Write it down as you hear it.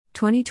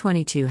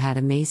2022 had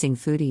amazing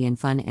foodie and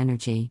fun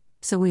energy,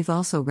 so we've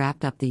also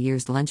wrapped up the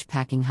year's lunch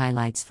packing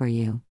highlights for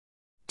you.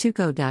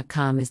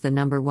 Teuko.com is the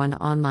 #1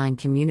 online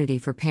community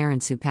for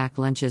parents who pack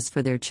lunches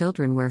for their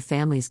children, where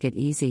families get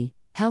easy,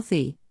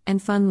 healthy,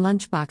 and fun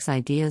lunchbox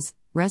ideas,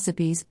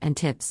 recipes, and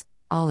tips,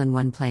 all in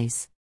one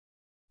place.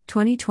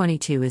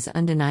 2022 is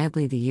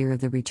undeniably the year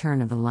of the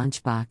return of the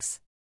lunchbox.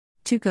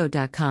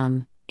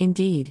 Teuko.com,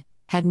 indeed,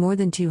 had more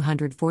than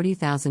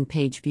 240,000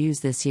 page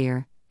views this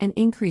year, an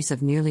increase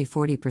of nearly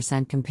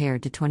 40%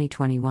 compared to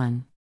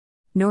 2021.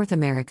 North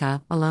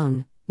America,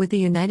 alone, with the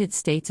United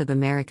States of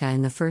America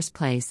in the first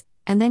place,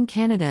 and then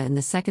Canada in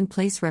the second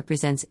place,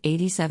 represents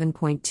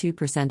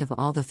 87.2% of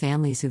all the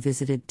families who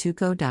visited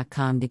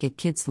Teuko.com to get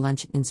kids'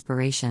 lunch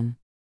inspiration.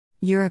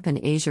 Europe and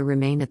Asia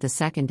remain at the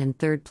second and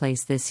third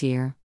place this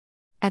year.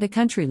 At a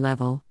country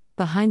level,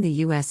 behind the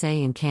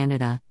USA and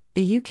Canada,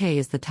 the UK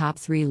is the top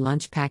 3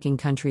 lunch packing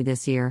country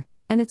this year,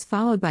 and it's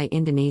followed by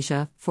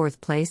Indonesia,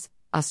 4th place,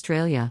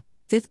 Australia,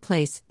 5th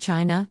place,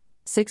 China,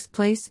 6th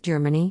place,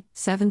 Germany,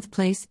 7th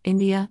place,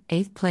 India,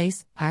 8th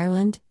place,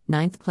 Ireland,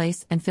 9th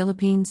place, and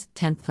Philippines,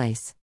 10th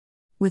place.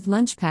 With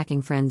lunch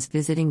packing friends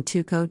visiting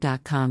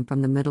Teuko.com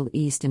from the Middle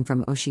East and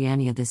from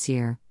Oceania this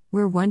year,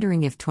 we're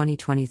wondering if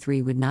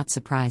 2023 would not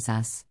surprise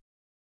us.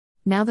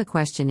 Now the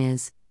question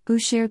is, who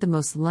shared the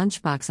most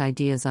lunchbox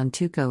ideas on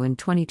Teuko in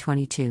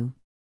 2022?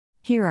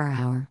 Here are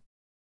our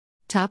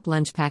top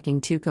lunch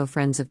packing Teuko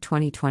friends of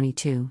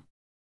 2022.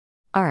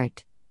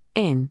 Art.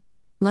 In.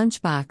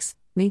 Lunchbox,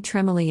 Me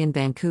Tremoli in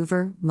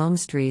Vancouver,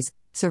 Momstries,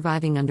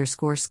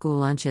 Surviving_school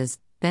lunches,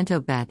 Bento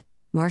Bet,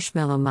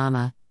 Marshmallow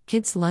Mama,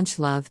 Kids Lunch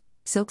Love,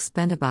 Silk's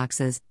Bento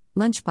Boxes,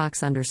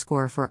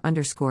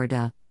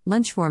 Lunchbox_for_da,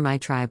 Lunch for My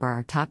Tribe are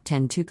our top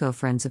 10 Teuko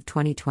friends of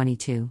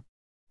 2022.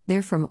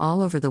 They're from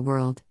all over the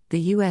world,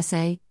 the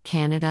USA,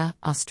 Canada,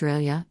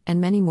 Australia,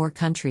 and many more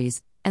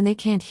countries, and they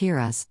can't hear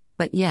us,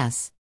 but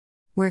yes,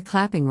 we're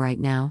clapping right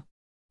now.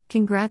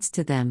 Congrats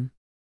to them.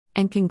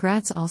 And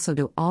congrats also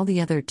to all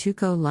the other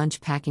Teuko lunch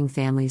packing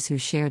families who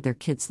shared their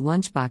kids'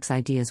 lunchbox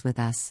ideas with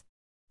us.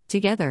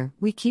 Together,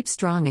 we keep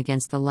strong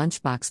against the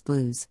lunchbox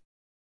blues.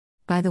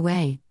 By the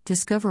way,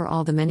 discover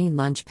all the many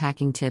lunch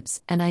packing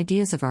tips and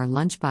ideas of our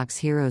lunchbox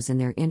heroes in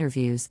their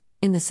interviews,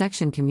 in the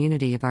section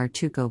community of our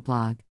Teuko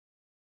blog.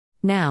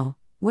 Now,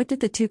 what did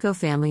the Teuko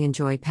family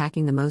enjoy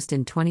packing the most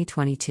in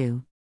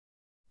 2022?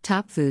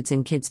 Top foods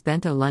in kids'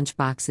 bento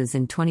lunchboxes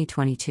in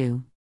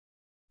 2022.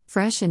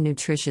 Fresh and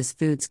nutritious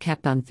foods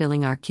kept on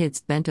filling our kids'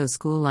 bento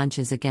school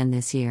lunches again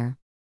this year.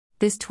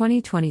 This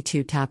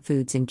 2022 Top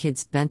Foods in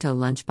Kids' Bento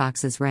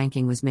Lunchboxes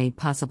ranking was made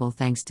possible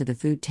thanks to the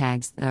food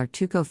tags that our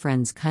Teuko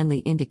friends kindly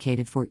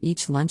indicated for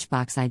each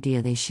lunchbox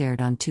idea they shared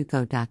on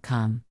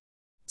Teuko.com.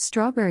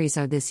 Strawberries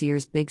are this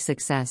year's big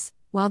success,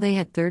 while they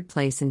had 3rd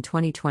place in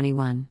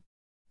 2021.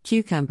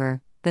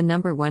 Cucumber, the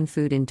 #1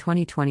 food in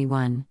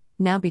 2021,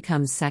 now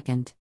becomes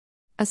 2nd.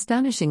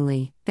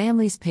 Astonishingly,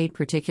 families paid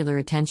particular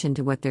attention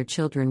to what their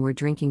children were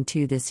drinking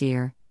too this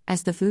year,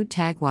 as the food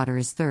tag water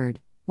is 3rd,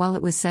 while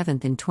it was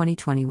 7th in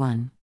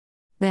 2021.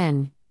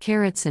 Then,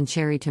 carrots and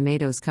cherry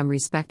tomatoes come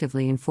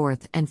respectively in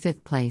 4th and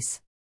 5th place.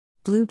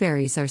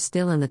 Blueberries are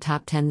still in the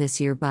top 10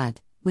 this year,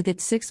 but, with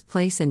its 6th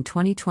place in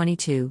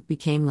 2022,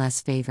 became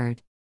less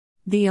favored.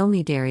 The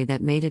only dairy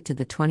that made it to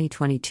the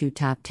 2022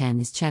 top 10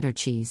 is cheddar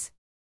cheese.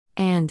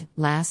 And,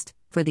 last,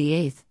 for the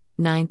 8th,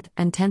 9th,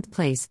 and 10th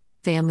place,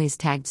 families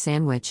tagged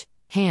sandwich,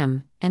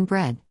 ham, and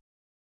bread.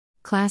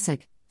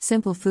 Classic,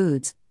 simple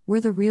foods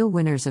were the real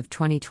winners of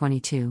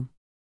 2022.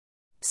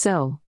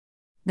 So,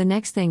 the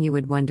next thing you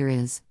would wonder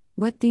is,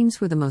 what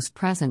themes were the most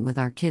present with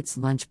our kids'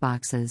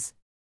 lunchboxes?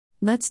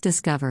 Let's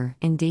discover,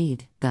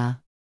 indeed, the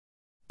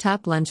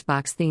top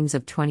lunchbox themes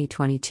of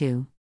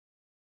 2022.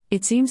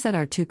 It seems that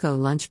our Teuko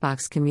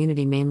lunchbox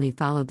community mainly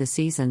followed the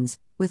seasons,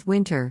 with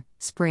winter,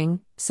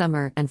 spring,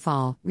 summer, and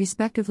fall,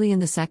 respectively in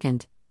the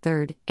 2nd,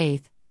 3rd,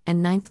 8th,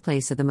 and 9th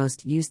place of the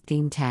most used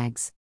theme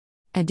tags.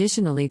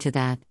 Additionally to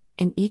that,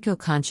 an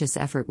eco-conscious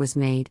effort was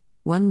made,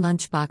 one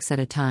lunchbox at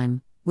a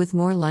time, with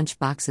more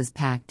lunchboxes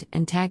packed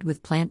and tagged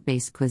with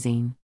plant-based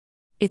cuisine.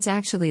 It's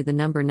actually the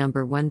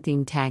 #1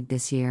 theme tag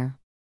this year.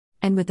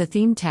 And with the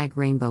theme tag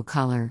rainbow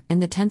color in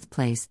the 10th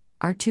place,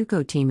 our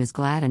Teuko team is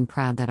glad and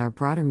proud that our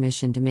broader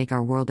mission to make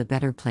our world a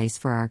better place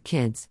for our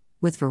kids,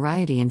 with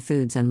variety in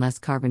foods and less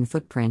carbon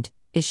footprint,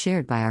 is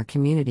shared by our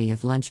community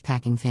of lunch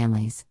packing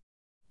families.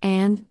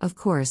 And, of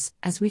course,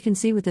 as we can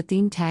see with the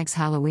theme tags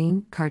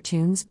Halloween,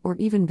 cartoons, or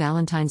even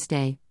Valentine's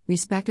Day,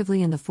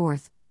 respectively in the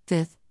 4th,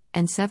 5th,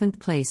 and 7th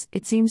place,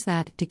 it seems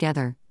that,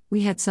 together,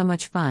 we had so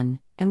much fun,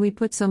 and we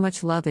put so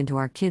much love into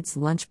our kids'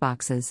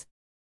 lunchboxes.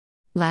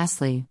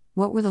 Lastly,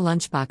 what were the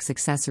lunchbox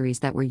accessories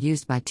that were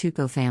used by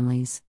Teuko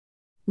families?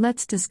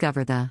 Let's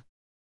discover the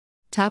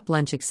top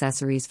lunch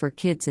accessories for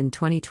kids in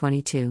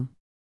 2022.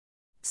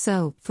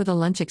 So, for the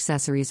lunch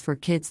accessories for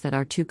kids that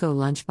our Teuko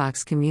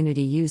lunchbox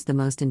community used the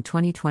most in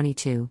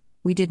 2022,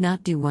 we did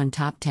not do one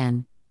top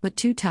 10, but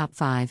 2 top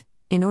 5,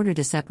 in order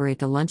to separate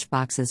the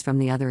lunchboxes from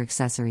the other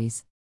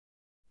accessories.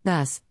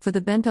 Thus, for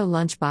the bento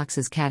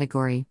lunchboxes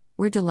category,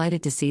 we're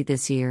delighted to see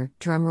this year,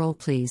 drumroll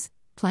please,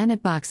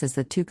 Planet Box as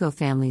the Teuko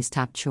family's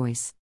top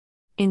choice.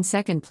 In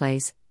second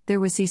place, there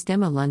was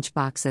Sistema lunch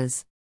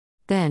boxes.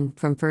 Then,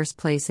 from first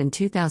place in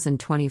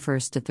 2021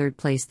 to third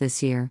place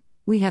this year,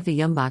 we have the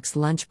Yumbox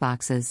lunch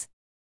boxes.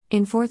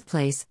 In fourth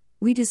place,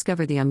 we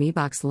discover the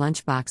Amibox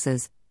lunch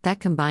boxes that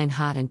combine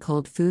hot and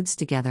cold foods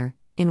together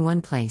in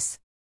one place.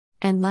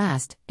 And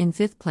last, in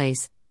fifth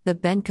place, the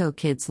Benko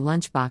Kids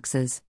lunch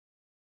boxes.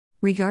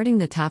 Regarding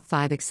the top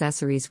 5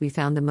 accessories we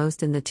found the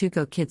most in the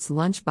Teuko Kids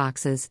lunch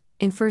boxes,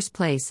 in first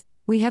place,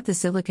 we have the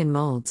silicone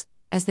molds,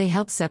 as they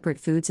help separate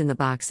foods in the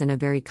box in a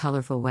very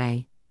colorful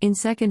way. In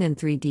second and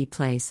 3D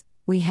place,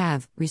 we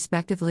have,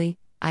 respectively,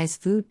 Eyes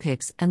Food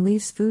Picks and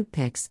Leaves Food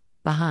Picks.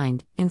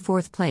 Behind, in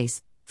fourth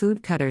place,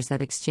 food cutters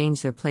that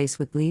exchange their place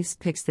with Leaves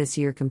Picks this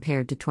year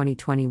compared to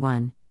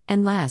 2021.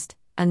 And last,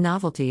 a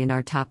novelty in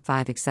our top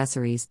 5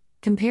 accessories,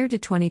 compared to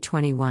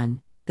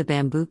 2021, the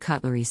bamboo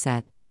cutlery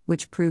set,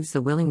 which proves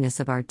the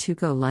willingness of our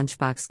Teuko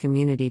lunchbox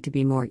community to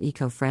be more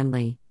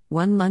eco-friendly,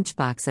 one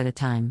lunchbox at a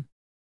time.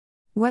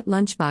 What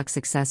lunchbox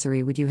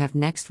accessory would you have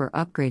next for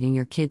upgrading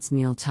your kids'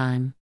 meal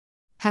time?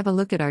 Have a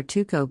look at our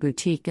Teuko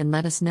boutique and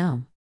let us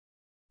know.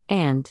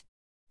 And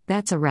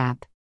that's a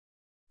wrap.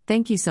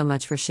 Thank you so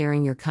much for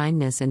sharing your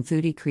kindness and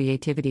foodie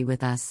creativity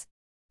with us.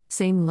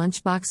 Same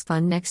lunchbox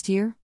fun next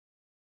year?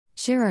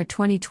 Share our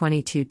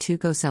 2022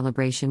 Teuko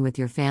celebration with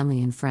your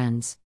family and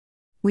friends.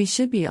 We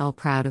should be all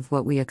proud of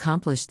what we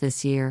accomplished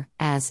this year,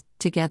 as,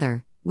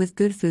 together, with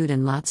good food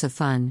and lots of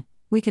fun,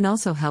 we can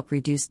also help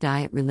reduce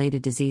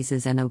diet-related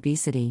diseases and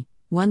obesity,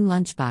 one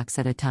lunchbox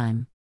at a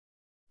time.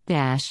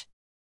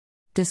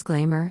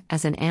 Disclaimer: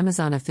 as an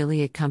Amazon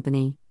affiliate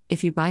company,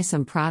 if you buy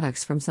some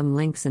products from some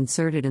links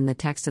inserted in the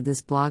text of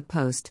this blog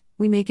post,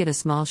 we may get a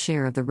small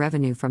share of the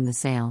revenue from the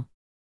sale.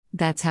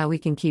 That's how we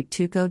can keep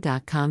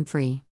Teuko.com free.